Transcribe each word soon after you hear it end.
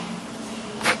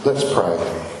Let's pray.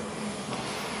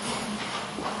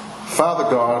 Father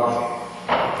God,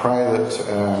 I pray that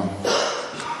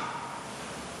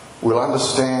we'll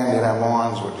understand in our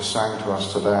minds what you're saying to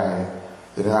us today,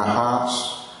 that in our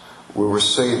hearts we'll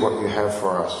receive what you have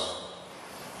for us,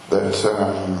 that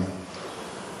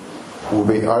we'll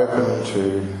be open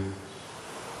to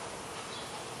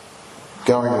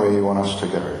going where you want us to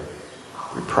go.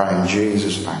 We pray in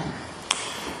Jesus' name.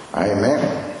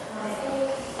 Amen.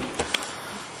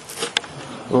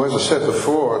 Well, as I said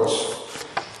before, it's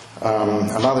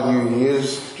another New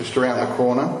Year's just around the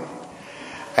corner.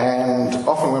 And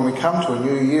often when we come to a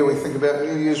new year, we think about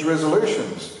New Year's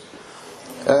resolutions.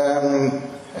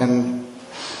 And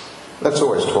that's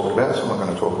always talked about, so I'm not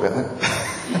going to talk about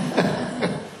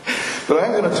that. But I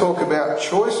am going to talk about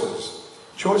choices.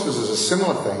 Choices is a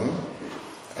similar thing,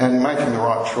 and making the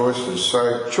right choices.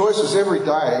 So choices every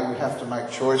day, we have to make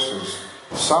choices.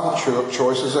 Some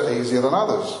choices are easier than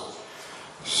others.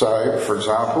 So, for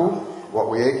example,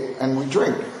 what we eat and we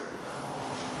drink.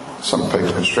 Some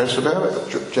people can stress about it,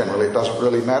 but generally it doesn't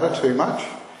really matter too much.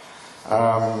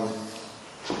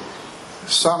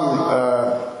 Some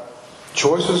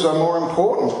choices are more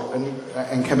important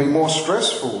and can be more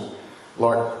stressful,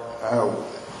 like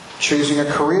choosing a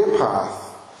career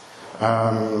path,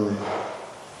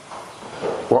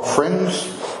 what friends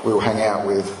we'll hang out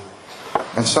with.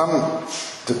 And some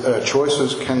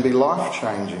choices can be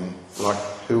life-changing, like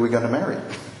who we're going to marry.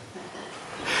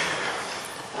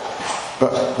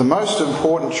 But the most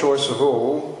important choice of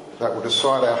all, that will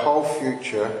decide our whole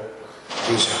future,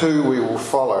 is who we will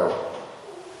follow.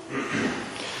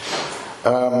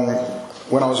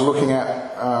 When I was looking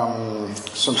at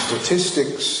some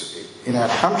statistics in our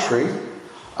country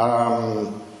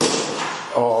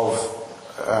of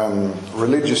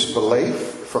religious belief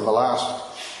from the last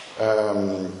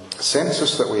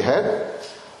census that we had,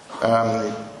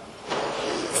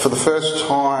 for the first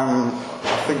time,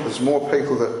 I think there's more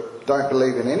people that don't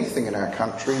believe in anything in our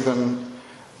country than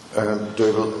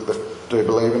do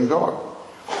believe in God.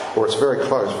 Or it's very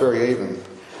close, very even.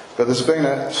 But there's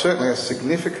been certainly a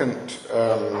significant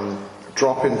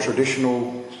drop in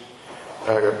traditional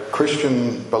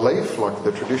Christian belief, like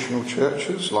the traditional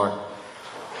churches, like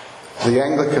the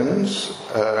Anglicans,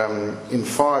 in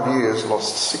 5 years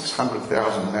lost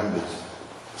 600,000 members.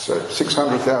 So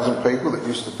 600,000 people that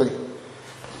used to think,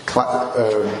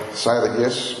 say that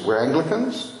yes, we're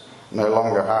Anglicans, no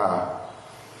longer are.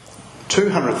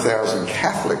 200,000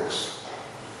 Catholics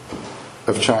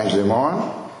have changed their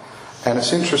mind. And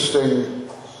it's interesting,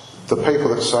 the people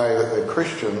that say that they're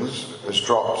Christians has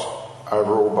dropped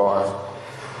overall by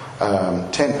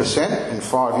 10% in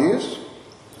 5 years.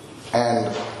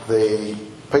 And the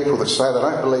people that say they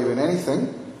don't believe in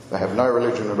anything, they have no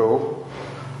religion at all,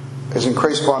 has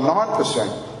increased by 9%.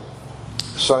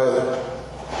 So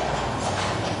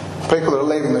people that are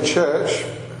leaving the church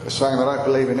are saying they don't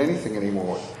believe in anything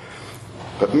anymore.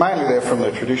 But mainly they're from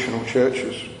the traditional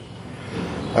churches.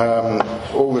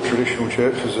 All the traditional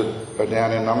churches are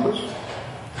down in numbers.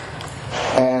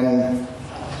 And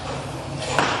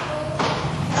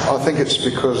I think it's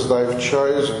because they've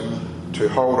chosen to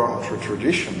hold on to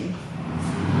tradition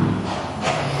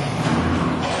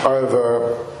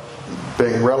over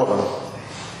being relevant.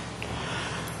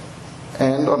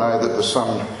 And I know that there's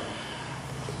some,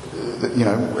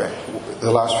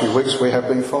 the last few weeks we have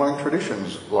been following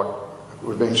traditions. Like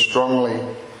we've been strongly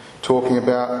talking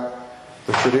about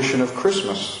the tradition of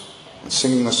Christmas and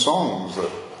singing the songs that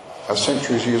are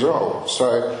centuries years old.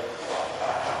 So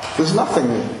there's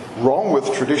nothing wrong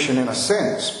with tradition in a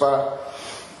sense, but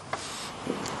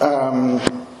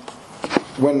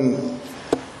when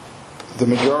the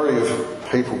majority of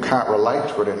people can't relate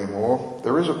to it anymore,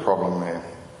 there is a problem there.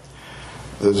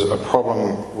 There's a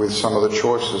problem with some of the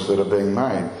choices that are being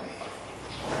made.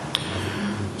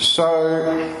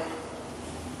 So,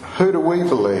 who do we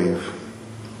believe?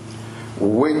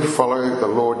 We follow the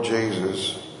Lord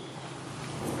Jesus.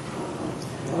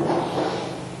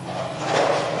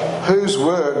 Whose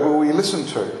word will we listen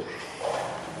to?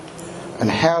 And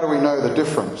how do we know the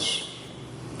difference?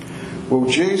 Well,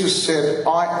 Jesus said,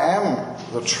 I am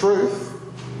the truth,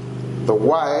 the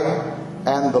way,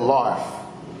 and the life.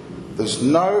 There's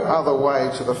no other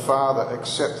way to the Father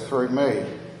except through me.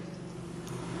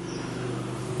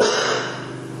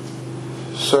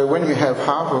 So when you have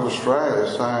half of Australia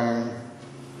saying,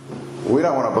 we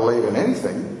don't want to believe in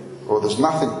anything, or there's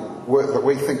nothing that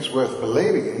we think is worth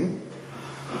believing in,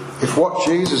 if what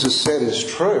Jesus has said is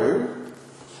true,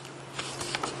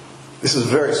 this is a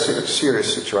very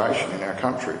serious situation in our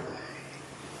country.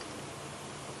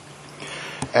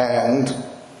 And,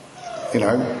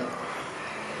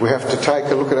 we have to take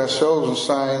a look at ourselves and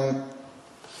saying,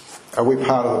 are we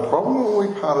part of the problem or are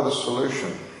we part of the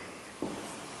solution?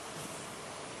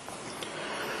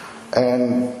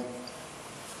 And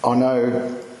I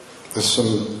know there's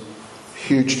some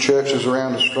huge churches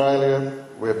around Australia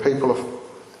where people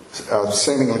are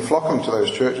seemingly flocking to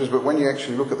those churches, but when you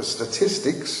actually look at the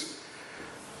statistics,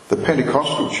 the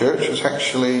Pentecostal church has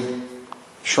actually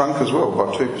shrunk as well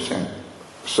by 2%.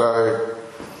 So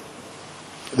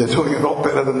they're doing a lot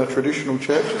better than the traditional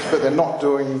churches, but they're not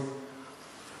doing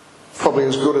probably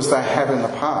as good as they have in the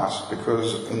past,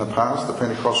 because in the past the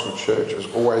Pentecostal church has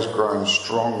always grown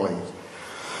strongly.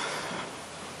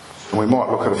 And we might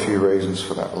look at a few reasons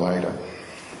for that later.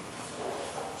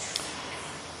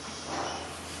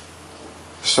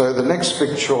 So the next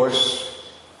big choice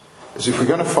is, if we're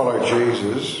going to follow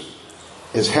Jesus,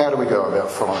 is how do we go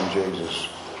about following Jesus?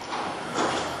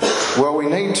 Well, we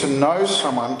need to know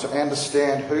someone to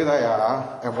understand who they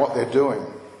are and what they're doing.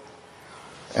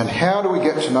 And how do we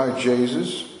get to know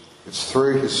Jesus? It's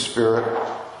through his Spirit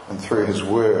and through his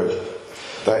Word.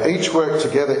 They each work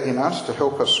together in us to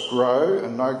help us grow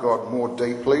and know God more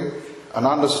deeply and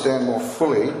understand more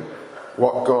fully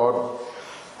what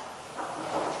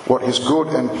his good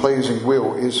and pleasing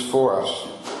will is for us,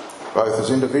 both as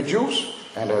individuals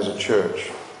and as a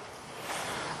church.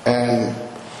 And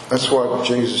that's why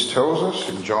Jesus tells us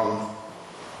in John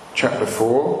chapter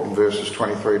 4, in verses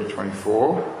 23 to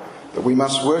 24, that we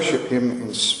must worship him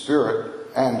in spirit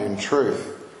and in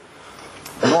truth.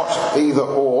 Not either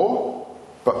or,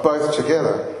 but both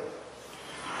together.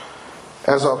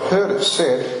 As I've heard it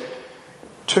said,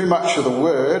 too much of the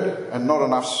word and not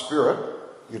enough spirit,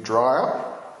 you dry up.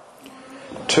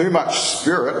 Too much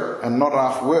spirit and not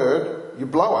enough word, you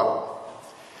blow up.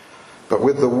 But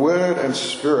with the word and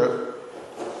spirit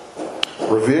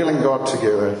revealing God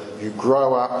together, you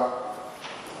grow up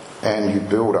and you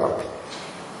build up.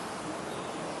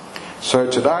 So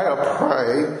today I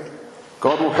pray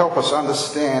God will help us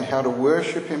understand how to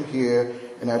worship him here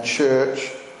in our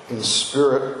church in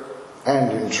spirit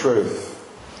and in truth.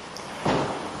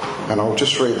 And I'll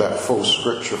just read that full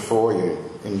scripture for you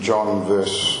in John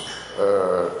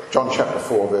chapter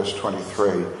 4 verse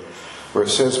 23, where it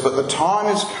says, but the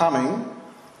time is coming,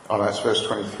 it's verse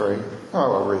 23,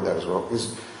 I'll read that as well,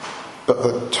 but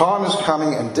the time is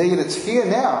coming, indeed it's here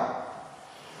now,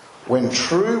 when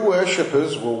true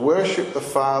worshippers will worship the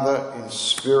Father in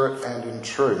spirit and in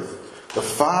truth. The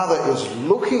Father is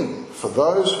looking for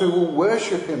those who will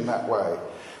worship him that way.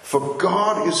 For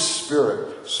God is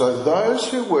spirit, so those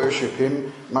who worship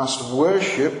him must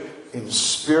worship in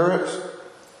spirit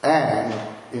and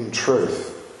in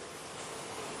truth.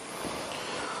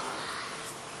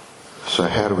 So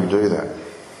how do we do that?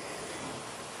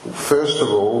 Well, first of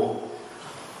all,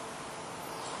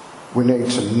 we need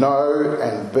to know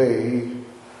and be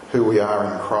who we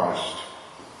are in Christ.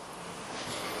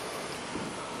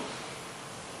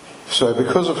 So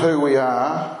because of who we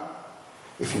are,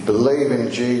 if you believe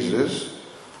in Jesus,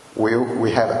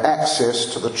 we have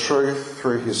access to the truth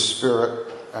through his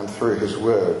Spirit and through his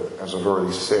Word, as I've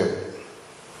already said.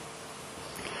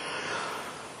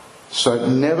 So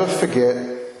never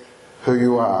forget who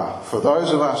you are. For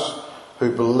those of us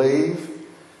who believe,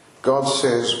 God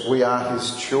says we are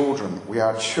his children. We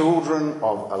are children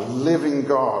of a living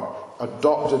God,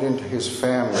 adopted into his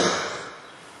family.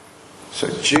 So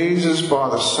Jesus, by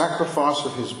the sacrifice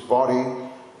of his body,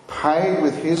 paid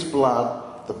with his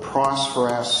blood the price for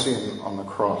our sin on the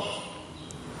cross.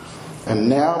 And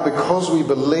now, because we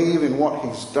believe in what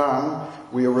he's done,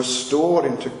 we are restored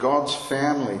into God's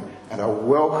family and are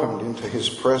welcomed into his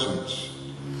presence.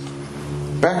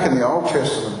 Back in the Old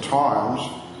Testament times,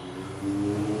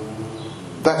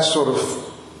 that sort of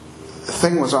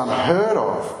thing was unheard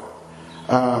of.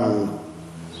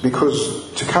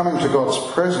 Because to come into God's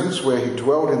presence, where he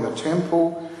dwelled in the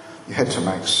temple, you had to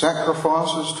make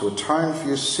sacrifices to atone for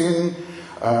your sin.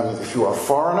 If you were a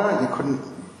foreigner, you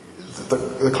couldn't.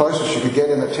 The closest you could get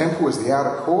in the temple was the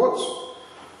outer courts,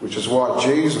 which is why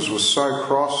Jesus was so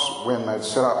cross when they'd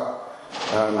set up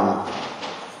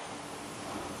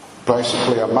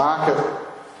basically a market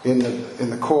in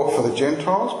the court for the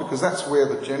Gentiles, because that's where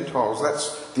the Gentiles,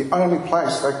 that's the only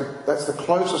place that's the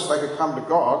closest they could come to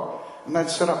God, and they'd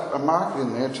set up a market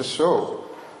in there to sell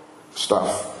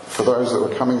stuff for those that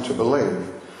were coming to believe.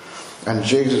 And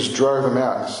Jesus drove them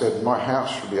out and said, my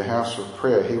house should be a house of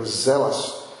prayer. He was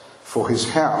zealous for his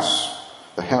house,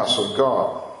 the house of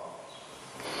God.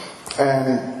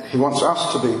 And he wants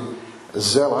us to be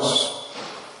zealous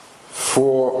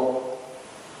for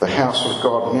the house of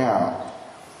God now.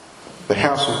 The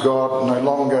house of God no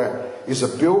longer is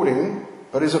a building,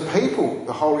 But as a people,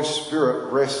 the Holy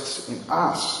Spirit rests in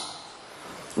us,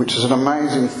 which is an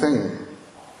amazing thing.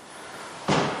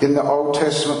 In the Old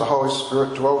Testament, the Holy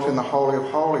Spirit dwelt in the Holy of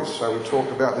Holies. So we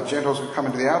talked about the Gentiles could come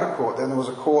into the outer court. Then there was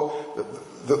a court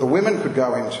that the women could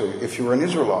go into if you were an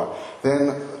Israelite. Then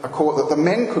a court that the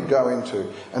men could go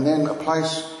into. And then a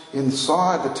place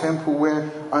inside the temple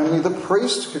where only the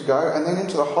priest could go. And then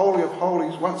into the Holy of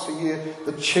Holies once a year,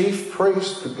 the chief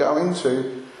priest could go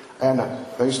into. And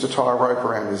they used to tie a rope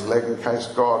around his leg in case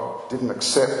God didn't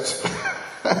accept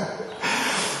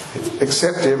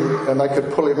him, and they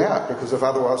could pull him out, because if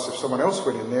someone else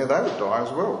went in there, they would die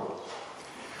as well.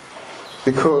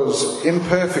 Because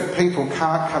imperfect people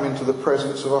can't come into the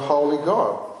presence of a holy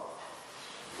God.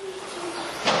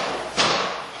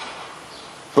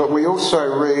 But we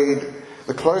also read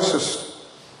the closest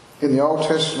in the Old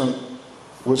Testament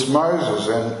was Moses,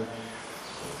 and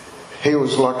he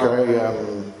was like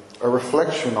a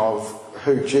reflection of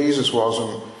who Jesus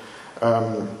was.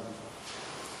 And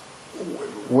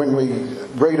when we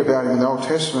read about him in the Old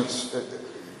Testament,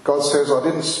 God says, I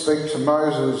didn't speak to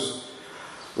Moses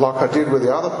like I did with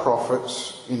the other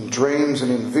prophets in dreams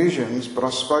and in visions, but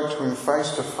I spoke to him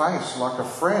face to face like a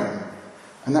friend.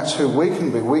 And that's who we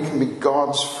can be. We can be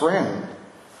God's friend.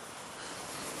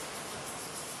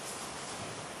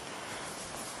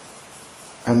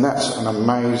 And that's an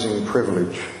amazing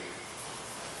privilege,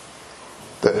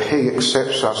 that he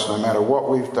accepts us no matter what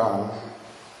we've done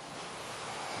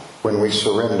when we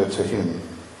surrender to him.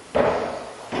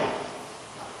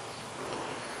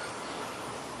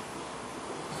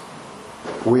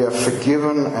 We are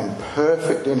forgiven and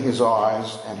perfect in his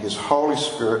eyes, and his Holy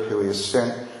Spirit, who he has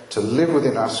sent to live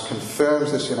within us,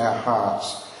 confirms this in our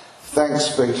hearts.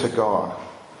 Thanks be to God.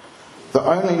 The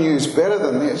only news better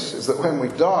than this is that when we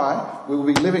die, we will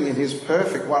be living in his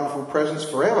perfect, wonderful presence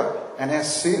forever. And our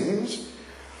sins,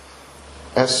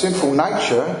 our sinful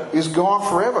nature, is gone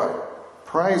forever.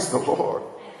 Praise the Lord.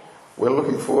 We're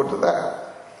looking forward to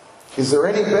that. Is there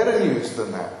any better news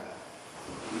than that?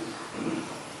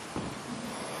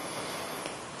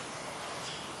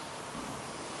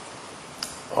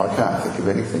 I can't think of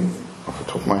anything off the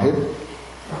top of my head.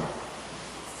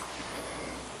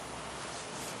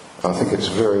 I think it's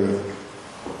very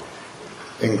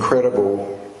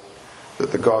incredible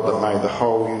that the God that made the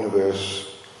whole universe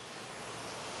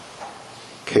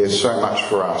cares so much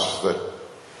for us that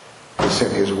he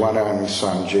sent his one only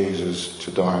Son, Jesus,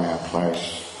 to die in our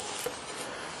place,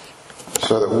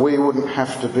 so that we wouldn't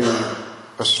have to be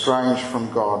estranged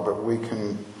from God, but we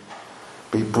can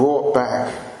be brought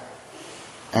back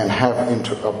and have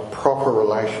into a proper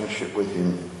relationship with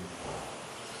him.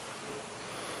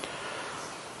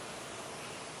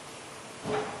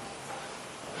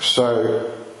 So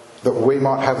that we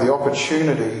might have the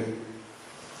opportunity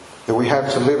that we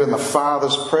have to live in the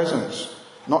Father's presence,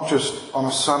 not just on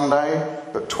a Sunday,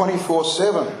 but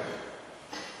 24/7.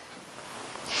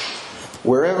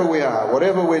 Wherever we are,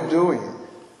 whatever we're doing,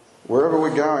 wherever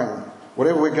we're going,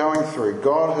 whatever we're going through,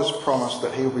 God has promised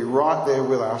that he will be right there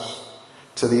with us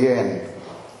to the end.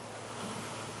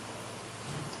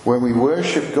 When we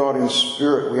worship God in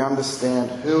spirit, we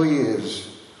understand who he is,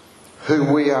 who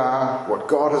we are, what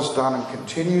God has done and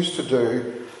continues to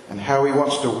do, and how he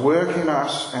wants to work in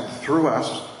us and through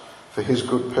us for his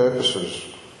good purposes.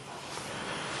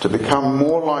 To become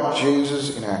more like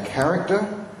Jesus in our character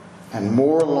and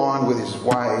more aligned with his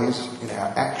ways in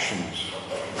our actions.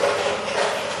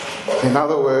 In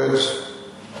other words,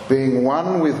 being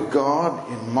one with God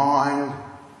in mind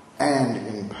and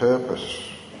in purpose.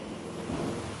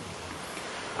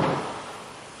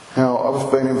 Now,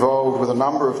 I've been involved with a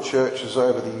number of churches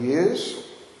over the years,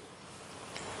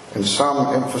 and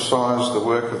some emphasise the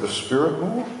work of the Spirit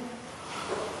more,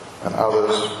 and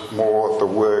others more the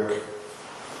work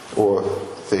or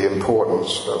the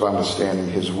importance of understanding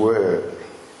his word.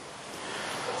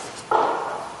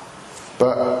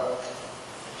 But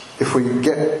if we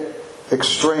get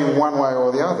extreme one way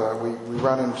or the other, we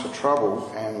run into trouble,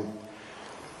 and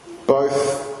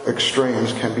both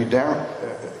extremes can be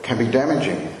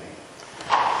damaging.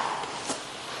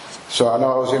 So I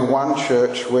know I was in one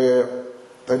church where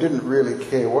they didn't really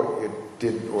care what you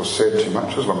did or said too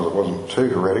much, as long as it wasn't too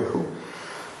heretical,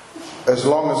 as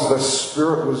long as the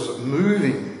Spirit was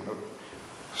moving.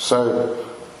 So,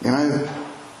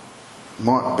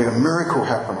 might be a miracle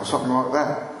happen or something like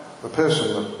that. The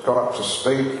person that got up to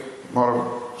speak might have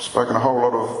spoken a whole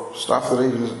lot of stuff that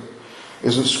even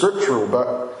isn't scriptural,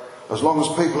 but as long as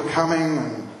people are coming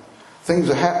and things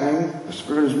are happening, the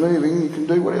Spirit is moving, you can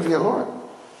do whatever you like.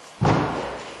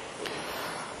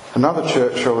 Another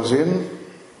church I was in,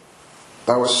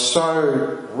 they were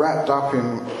so wrapped up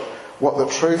in what the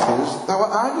truth is, they were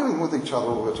arguing with each other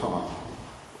all the time.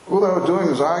 All they were doing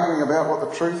was arguing about what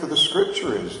the truth of the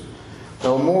Scripture is. They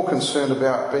were more concerned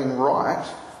about being right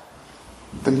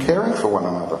than caring for one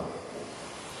another.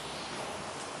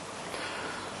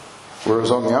 Whereas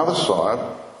on the other side,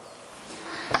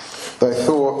 they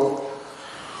thought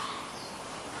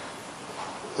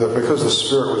that because the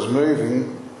Spirit was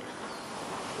moving,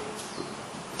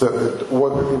 that it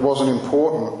wasn't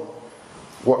important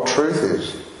what truth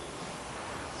is.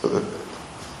 But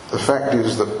the fact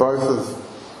is that both of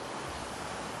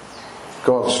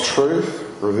God's truth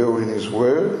revealed in His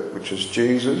Word, which is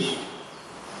Jesus,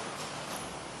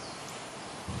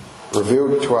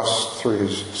 revealed to us through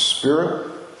His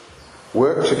Spirit,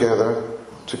 work together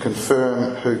to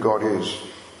confirm who God is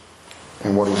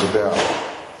and what He's about.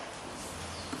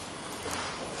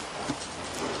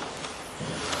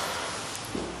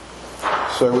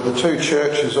 So with the two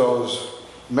churches I was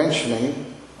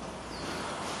mentioning,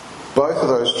 both of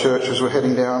those churches were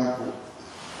heading down,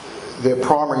 their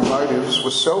primary motives were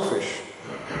selfish.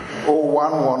 All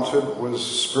one wanted was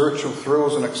spiritual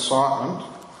thrills and excitement,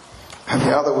 and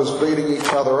the other was beating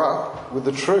each other up with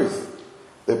the truth.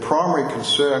 Their primary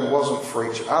concern wasn't for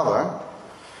each other.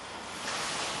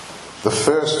 The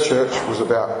first church was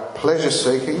about pleasure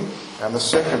seeking, and the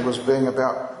second was being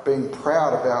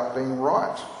proud about being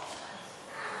right.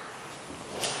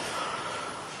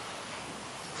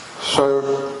 So,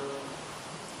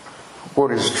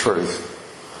 what is truth?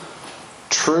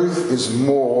 Truth is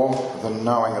more than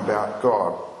knowing about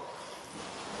God.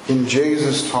 In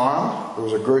Jesus' time, there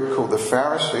was a group called the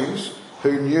Pharisees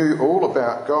who knew all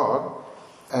about God,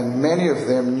 and many of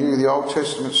them knew the Old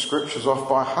Testament scriptures off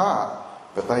by heart,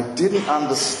 but they didn't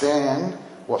understand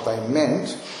what they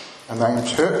meant, and they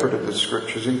interpreted the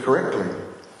scriptures incorrectly.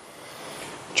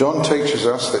 John teaches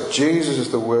us that Jesus is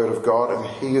the Word of God and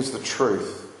He is the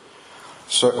truth.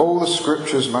 So all the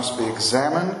scriptures must be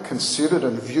examined, considered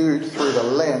and viewed through the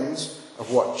lens of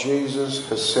what Jesus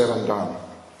has said and done.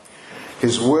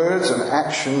 His words and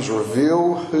actions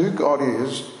reveal who God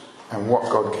is and what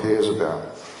God cares about.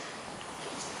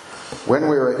 When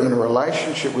we are in a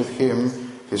relationship with Him,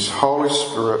 His Holy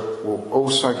Spirit will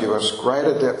also give us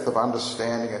greater depth of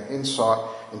understanding and insight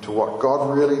into what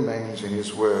God really means in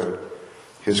His Word,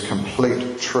 His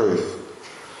complete truth.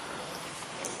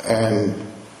 And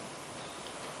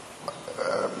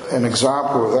an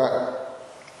example of that,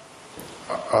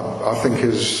 I think,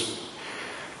 is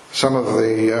some of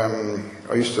the...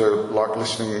 I used to like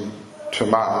listening to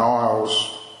Martin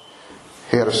Iles.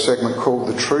 He had a segment called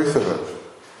The Truth of It,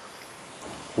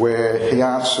 where he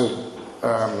answered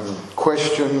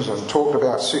questions and talked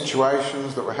about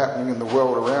situations that were happening in the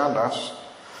world around us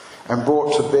and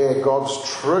brought to bear God's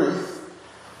truth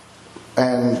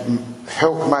and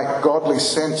help make godly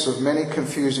sense of many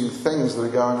confusing things that are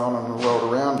going on in the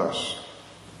world around us.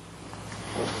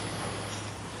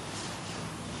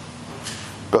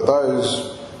 But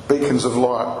those beacons of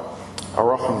light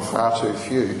are often far too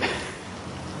few,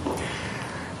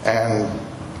 and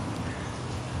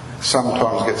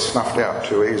sometimes get snuffed out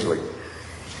too easily.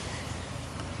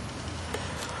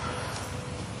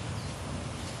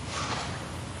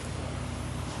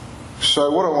 So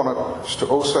what I want us to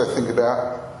also think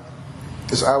about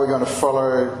is, are we going to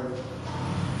follow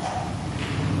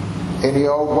any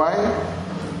old way,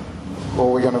 or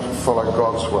are we going to follow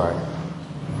God's way?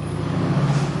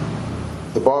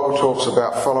 The Bible talks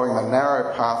about following the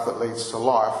narrow path that leads to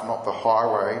life, not the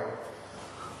highway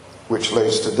which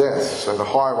leads to death. So the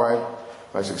highway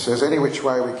basically says any which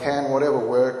way we can, whatever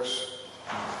works,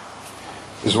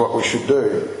 is what we should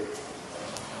do.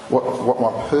 What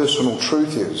my personal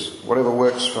truth is, whatever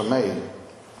works for me.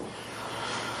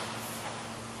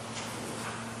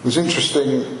 It was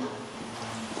interesting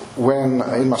when,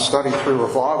 in my study through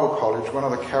Revival College, one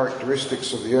of the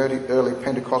characteristics of the early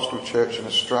Pentecostal church in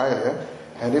Australia,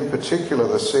 and in particular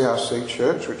the CRC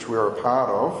church, which we're a part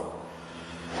of,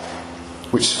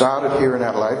 which started here in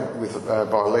Adelaide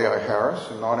by Leo Harris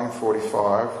in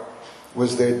 1945,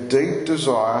 was their deep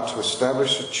desire to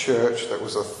establish a church that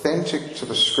was authentic to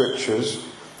the Scriptures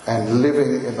and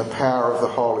living in the power of the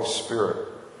Holy Spirit.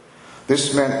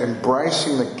 This meant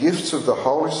embracing the gifts of the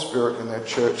Holy Spirit in their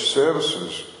church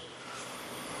services.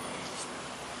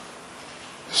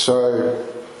 So,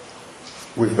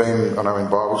 we've been, I know, in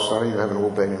Bible study, you haven't all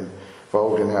been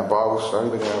involved in our Bible study,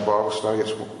 but in our Bible study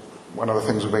it's one of the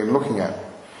things we've been looking at.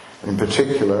 In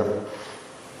particular,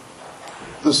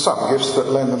 there's some gifts that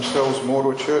lend themselves more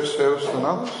to a church service than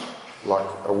others, like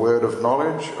a word of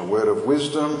knowledge, a word of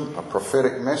wisdom, a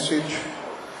prophetic message.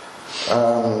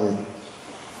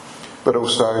 But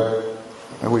also,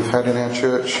 we've had in our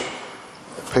church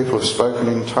people have spoken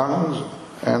in tongues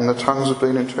and the tongues have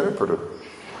been interpreted.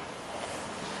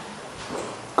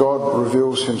 God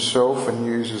reveals himself and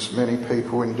uses many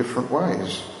people in different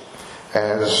ways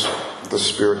as the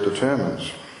Spirit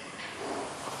determines.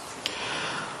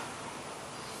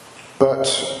 But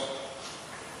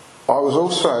I was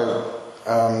also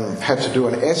had to do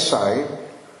an essay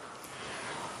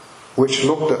which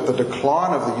looked at the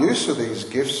decline of the use of these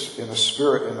gifts in the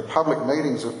Spirit in the public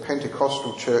meetings of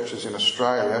Pentecostal churches in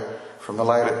Australia from the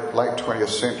late 20th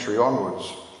century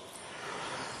onwards.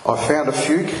 I found a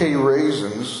few key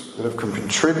reasons that have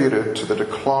contributed to the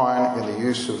decline in the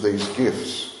use of these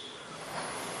gifts.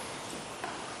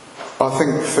 I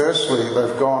think firstly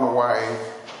they've gone away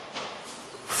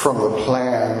from the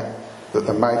plan that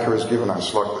the Maker has given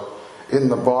us. Like in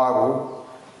the Bible,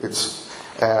 it's,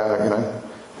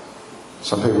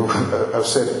 some people have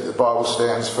said the Bible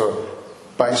stands for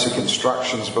basic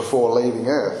instructions before leaving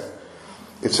earth.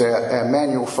 It's our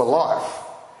manual for life.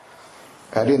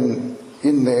 And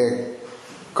in there,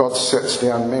 God sets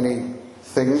down many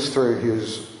things through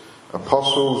his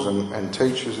apostles and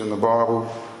teachers in the Bible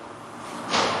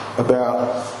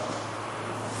about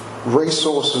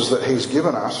resources that he's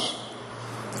given us.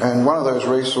 And one of those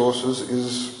resources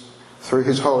is through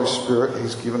his Holy Spirit.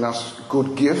 He's given us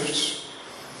good gifts.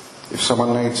 If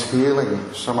someone needs healing,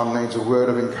 if someone needs a word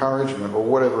of encouragement or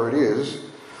whatever it is,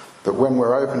 that when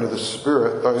we're open to the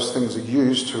Spirit, those things are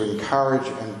used to encourage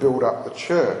and build up the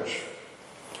church.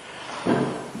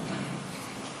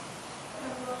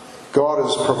 God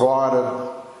has provided,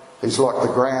 he's like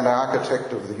the grand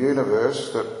architect of the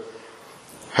universe that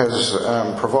has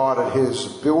provided his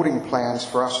building plans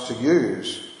for us to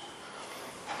use.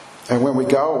 And when we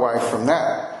go away from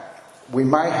that, we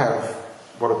may have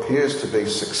what appears to be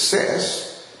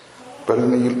success, but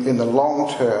in the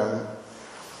long term,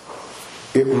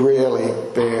 it really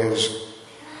bears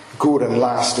good and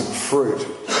lasting fruit.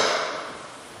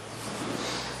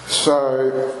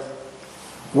 So,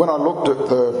 when I looked at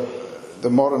the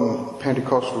modern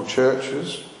Pentecostal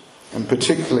churches, and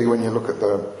particularly when you look at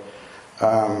the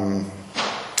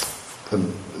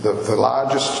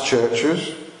largest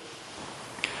churches,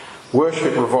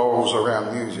 worship revolves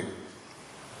around music.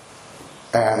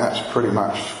 And that's pretty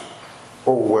much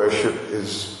all worship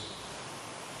is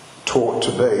taught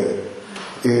to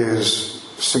be, is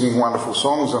singing wonderful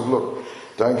songs. And look,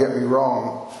 don't get me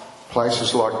wrong,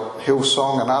 places like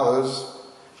Hillsong and others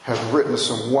have written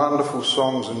some wonderful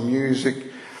songs and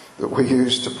music that we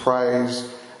use to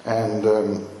praise and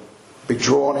be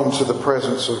drawn into the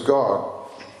presence of God.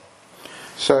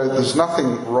 So there's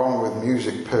nothing wrong with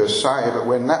music per se, but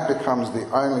when that becomes the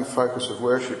only focus of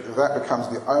worship, if that becomes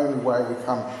the only way we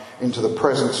come into the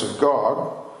presence of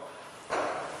God,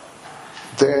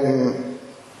 then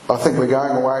I think we're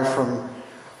going away from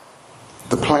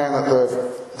the plan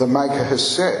that the Maker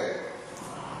has set.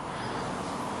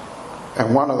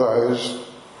 And one of those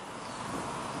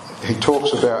he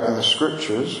talks about in the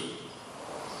Scriptures.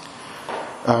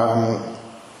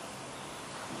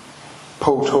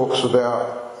 Paul talks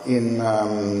about in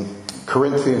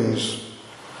Corinthians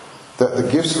that the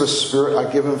gifts of the Spirit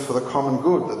are given for the common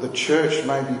good, that the church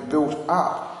may be built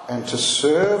up and to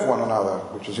serve one another,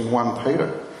 which is in 1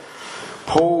 Peter.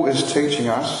 Paul is teaching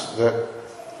us that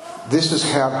this is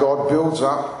how God builds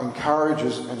up,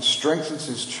 encourages and strengthens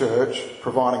his church,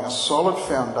 providing a solid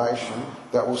foundation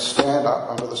that will stand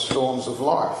up under the storms of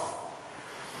life.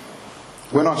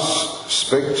 When I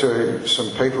speak to some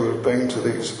people who have been to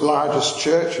these largest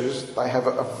churches, they have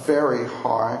a very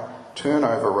high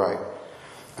turnover rate.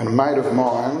 And a mate of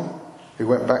mine who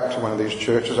went back to one of these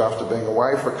churches after being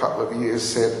away for a couple of years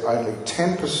said only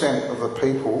 10% of the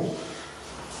people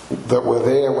that were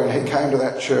there when he came to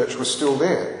that church were still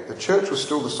there. The church was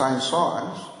still the same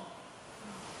size,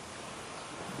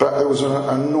 but there was an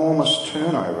enormous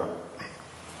turnover.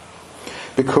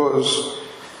 Because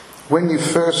when you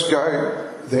first go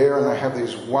there and they have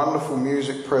these wonderful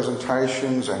music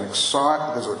presentations and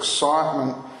there's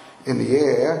excitement in the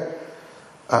air,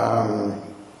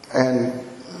 and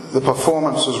the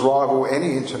performances rival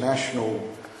any international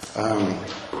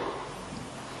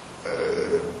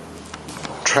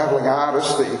travelling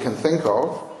artists that you can think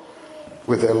of,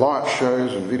 with their light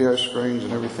shows and video screens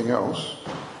and everything else.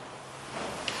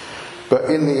 But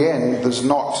in the end, there's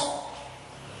not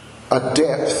a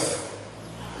depth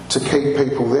to keep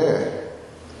people there.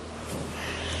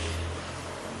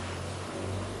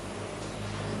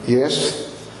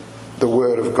 Yes, the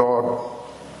Word of God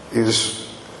is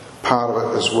part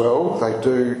of it as well. They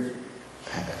do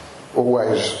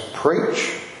always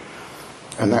preach,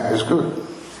 and that is good.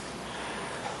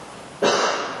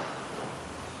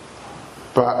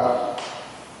 But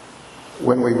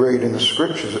when we read in the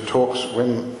scriptures, it talks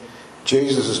when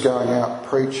Jesus is going out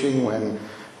preaching, when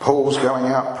Paul's going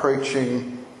out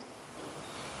preaching,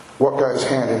 what goes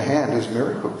hand in hand is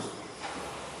miracles.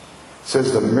 It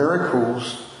says the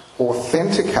miracles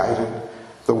authenticated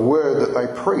the word that they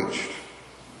preached.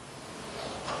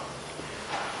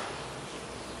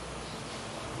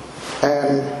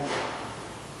 And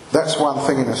that's one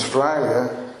thing in Australia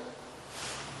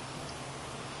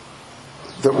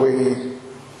that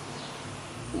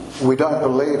we don't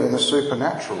believe in the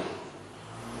supernatural.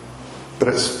 But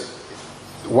it's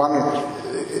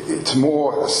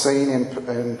more seen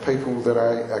in people that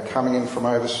are coming in from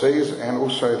overseas, and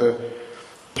also the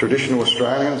traditional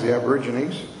Australians, the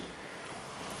Aborigines,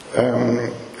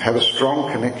 have a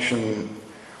strong connection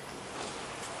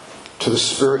to the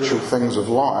spiritual things of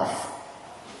life.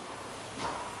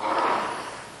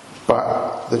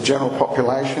 But the general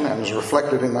population, and as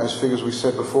reflected in those figures we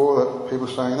said before, that people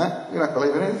saying that, you don't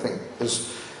believe in anything. They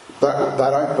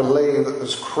don't believe that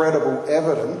there's credible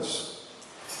evidence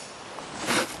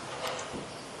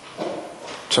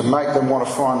to make them want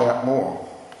to find out more.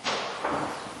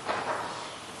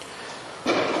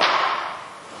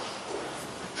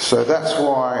 So that's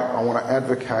why I want to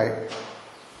advocate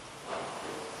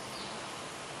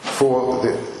for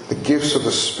the gifts of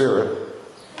the Spirit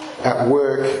at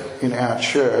work in our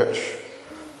church,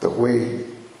 that we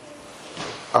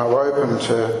are open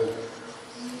to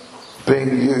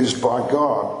being used by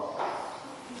God.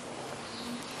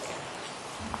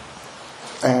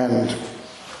 And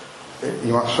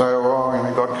you might say,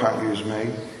 oh, God can't use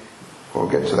me. We'll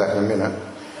get to that in a minute.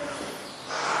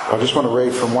 I just want to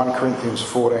read from 1 Corinthians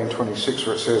 14:26,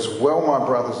 where it says, "Well, my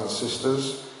brothers and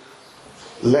sisters,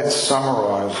 let's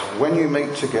summarise. When you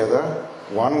meet together,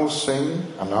 one will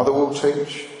sing, another will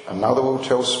teach, another will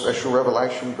tell special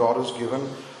revelation God has given,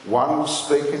 one will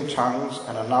speak in tongues,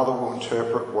 and another will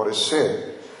interpret what is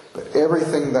said. But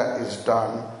everything that is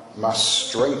done must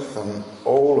strengthen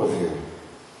all of you."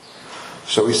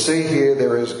 So we see here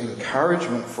there is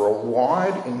encouragement for a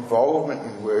wide involvement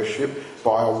in worship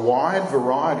by a wide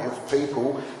variety of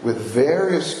people with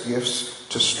various gifts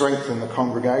to strengthen the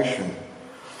congregation.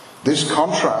 This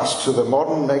contrasts to the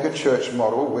modern megachurch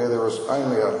model, where there is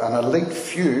only an elite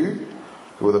few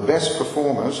who are the best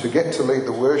performers who get to lead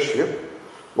the worship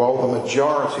while the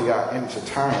majority are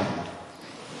entertained.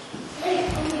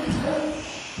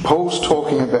 Paul's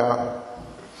talking about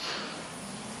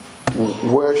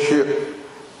worship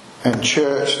and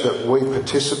church that we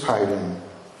participate in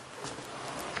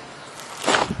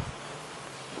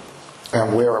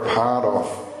and we're a part of.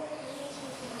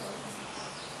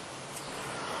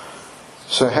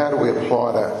 So how do we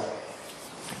apply that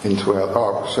into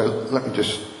our... so let me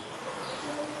just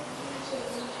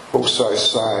also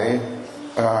say,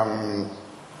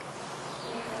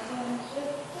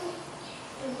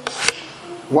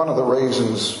 one of the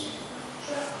reasons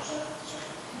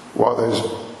why those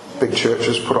big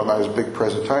churches put on those big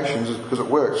presentations is because it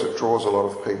works. It draws a lot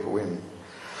of people in.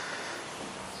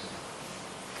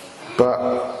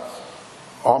 But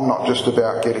I'm not just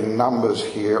about getting numbers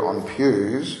here on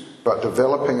pews, but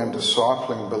developing and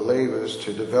discipling believers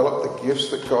to develop the gifts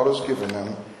that God has given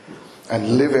them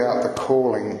and live out the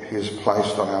calling He has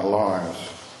placed on our lives.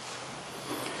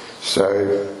 So,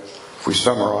 if we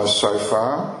summarise so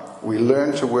far, we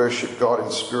learn to worship God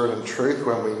in spirit and truth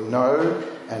when we know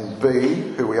and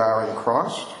be who we are in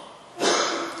Christ.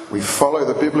 We follow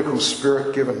the biblical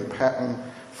spirit-given pattern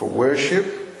for worship,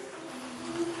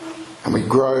 and we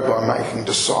grow by making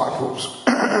disciples,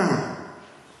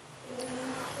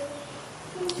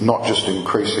 not just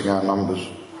increasing our numbers.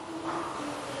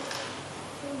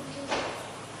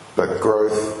 But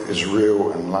growth is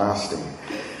real and lasting.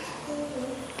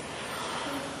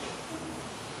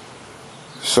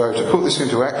 So to put this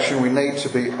into action, we need to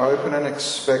be open and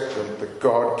expectant that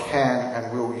God can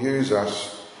and will use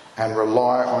us, and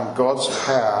rely on God's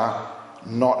power,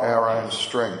 not our own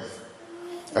strength.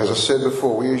 As I said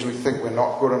before, we usually think we're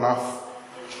not good enough,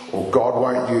 or God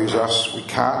won't use us, we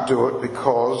can't do it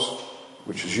because,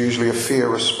 which is usually a fear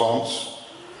response.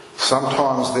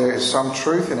 Sometimes there is some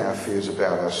truth in our fears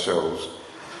about ourselves.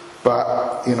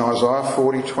 But in Isaiah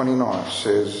 40:29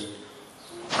 says,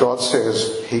 God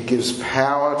says He gives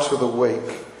power to the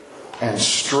weak and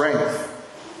strength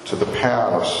to the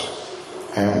powerless.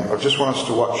 And I just want us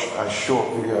to watch a short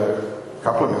video, a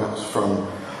couple of minutes, from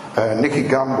Nicky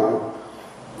Gumbel,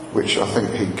 which I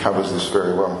think he covers this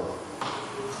very well.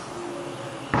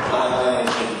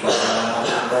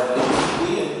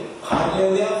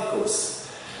 Pioneer the articles.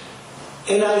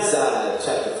 In Isaiah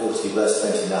chapter 40 verse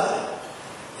 29,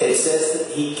 it says that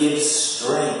He gives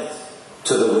strength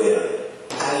to the weary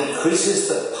and and increases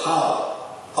the power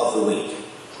of the weak.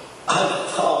 I'm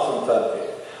far from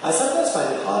perfect. I sometimes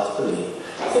find it hard to believe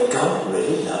that God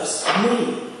really loves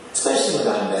me, especially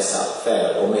when I mess up,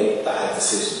 fail, or make bad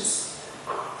decisions.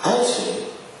 Actually,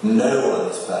 no one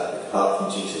is perfect apart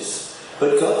from Jesus.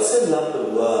 But God so loved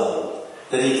the world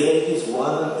that he gave his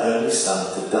one and only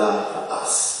Son to die for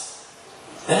us.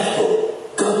 Therefore,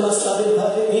 God must love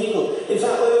imperfect people. In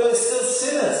fact, when we were still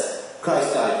sinners,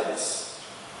 Christ died for us.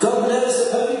 God knows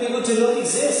that perfect people do not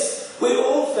exist. We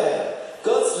all fail.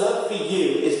 God's love for you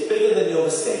is bigger than your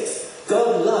mistakes.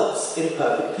 God loves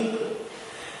imperfect people.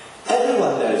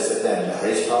 Everyone knows that their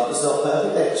marriage partner's not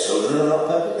perfect, their children are not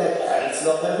perfect, their parents are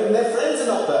not perfect, and their friends are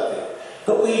not perfect.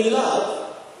 But we love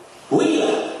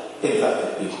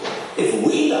imperfect people. If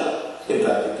we love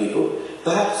imperfect people,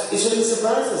 perhaps it shouldn't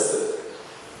surprise us that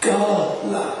God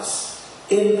loves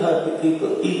imperfect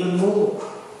people even more.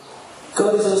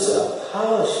 God is also a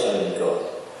power-sharing God.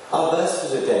 Our verse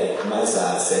for today from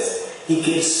Isaiah says, he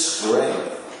gives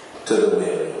strength to the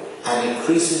weary and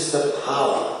increases the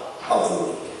power of the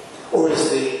weak. Or as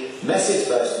the Message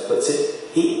version puts it,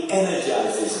 he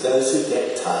energizes those who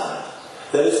get tired.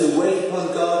 Those who wait upon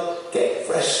God get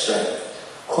fresh strength.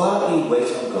 Quietly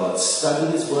wait on God,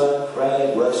 study his word,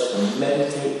 pray, worship and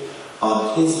meditate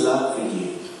on his love for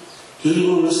you. He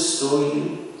will restore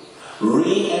you,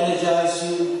 re-energize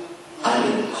you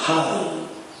and empower you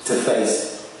to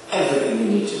face everything you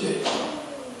need to do.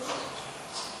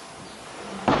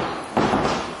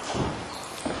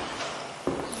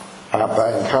 Aren't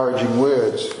they encouraging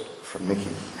words from Nicky?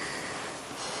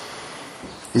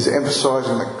 He's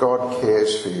emphasising that God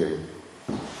cares for you.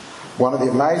 One of the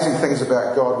amazing things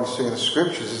about God we see in the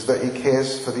Scriptures is that he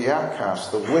cares for the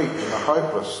outcast, the weak and the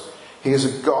hopeless. He is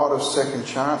a God of second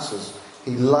chances.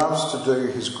 He loves to do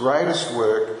his greatest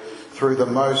work through the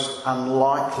most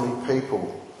unlikely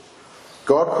people.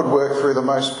 God could work through the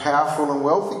most powerful and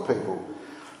wealthy people.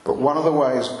 But one of the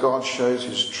ways God shows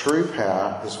his true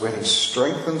power is when he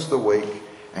strengthens the weak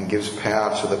and gives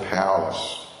power to the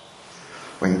powerless.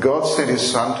 When God sent his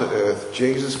Son to earth,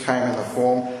 Jesus came in the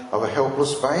form of a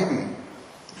helpless baby,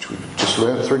 which we've just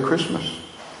learned through Christmas.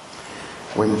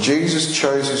 When Jesus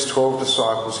chose his 12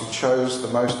 disciples, he chose the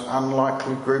most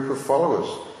unlikely group of followers.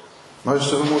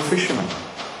 Most of them were fishermen.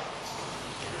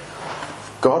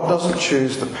 God doesn't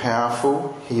choose the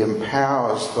powerful, he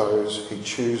empowers those he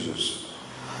chooses.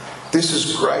 This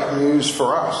is great news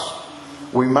for us.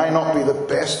 We may not be the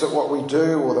best at what we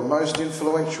do or the most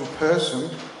influential person,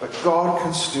 but God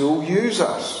can still use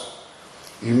us.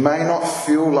 You may not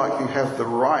feel like you have the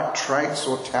right traits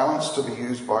or talents to be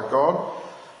used by God,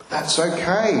 but that's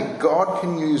okay. God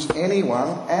can use anyone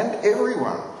and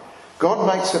everyone. God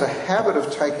makes it a habit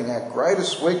of taking our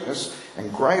greatest weakness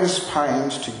and greatest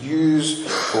pains to use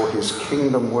for his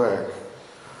kingdom work.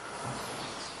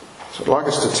 So I'd like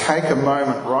us to take a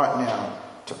moment right now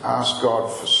to ask God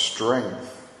for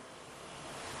strength.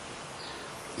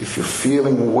 If you're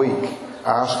feeling weak,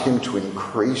 ask him to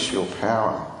increase your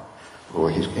power, or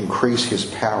increase his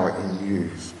power in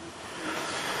you.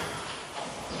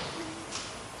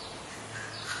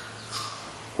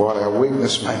 While our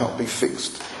weakness may not be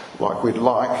fixed like we'd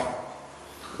like,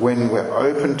 when we're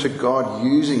open to God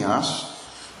using us,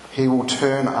 he will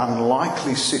turn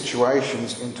unlikely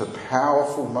situations into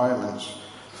powerful moments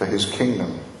for his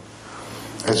kingdom.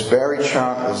 As Barry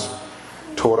Chanters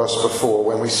taught us before,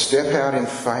 when we step out in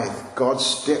faith, God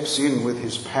steps in with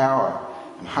his power.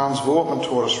 And Hans Wortmann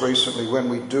taught us recently, when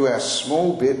we do our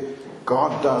small bit,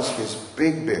 God does his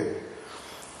big bit.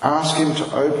 Ask him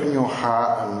to open your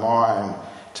heart and mind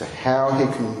to how he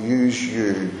can use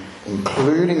you,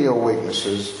 including your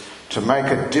weaknesses, to make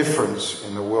a difference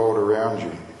in the world around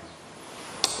you.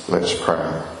 Let's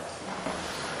pray.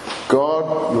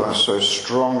 God, you are so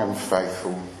strong and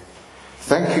faithful.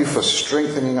 Thank you for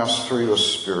strengthening us through your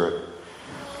Spirit.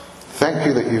 Thank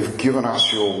you that you've given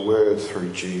us your word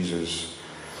through Jesus.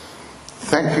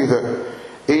 Thank you that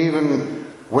even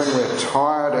when we're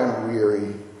tired and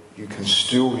weary, you can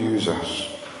still use us.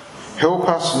 Help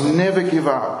us never give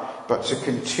up, but to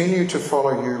continue to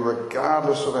follow you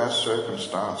regardless of our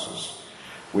circumstances.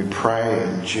 We pray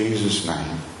in Jesus'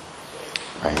 name.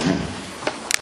 Amen.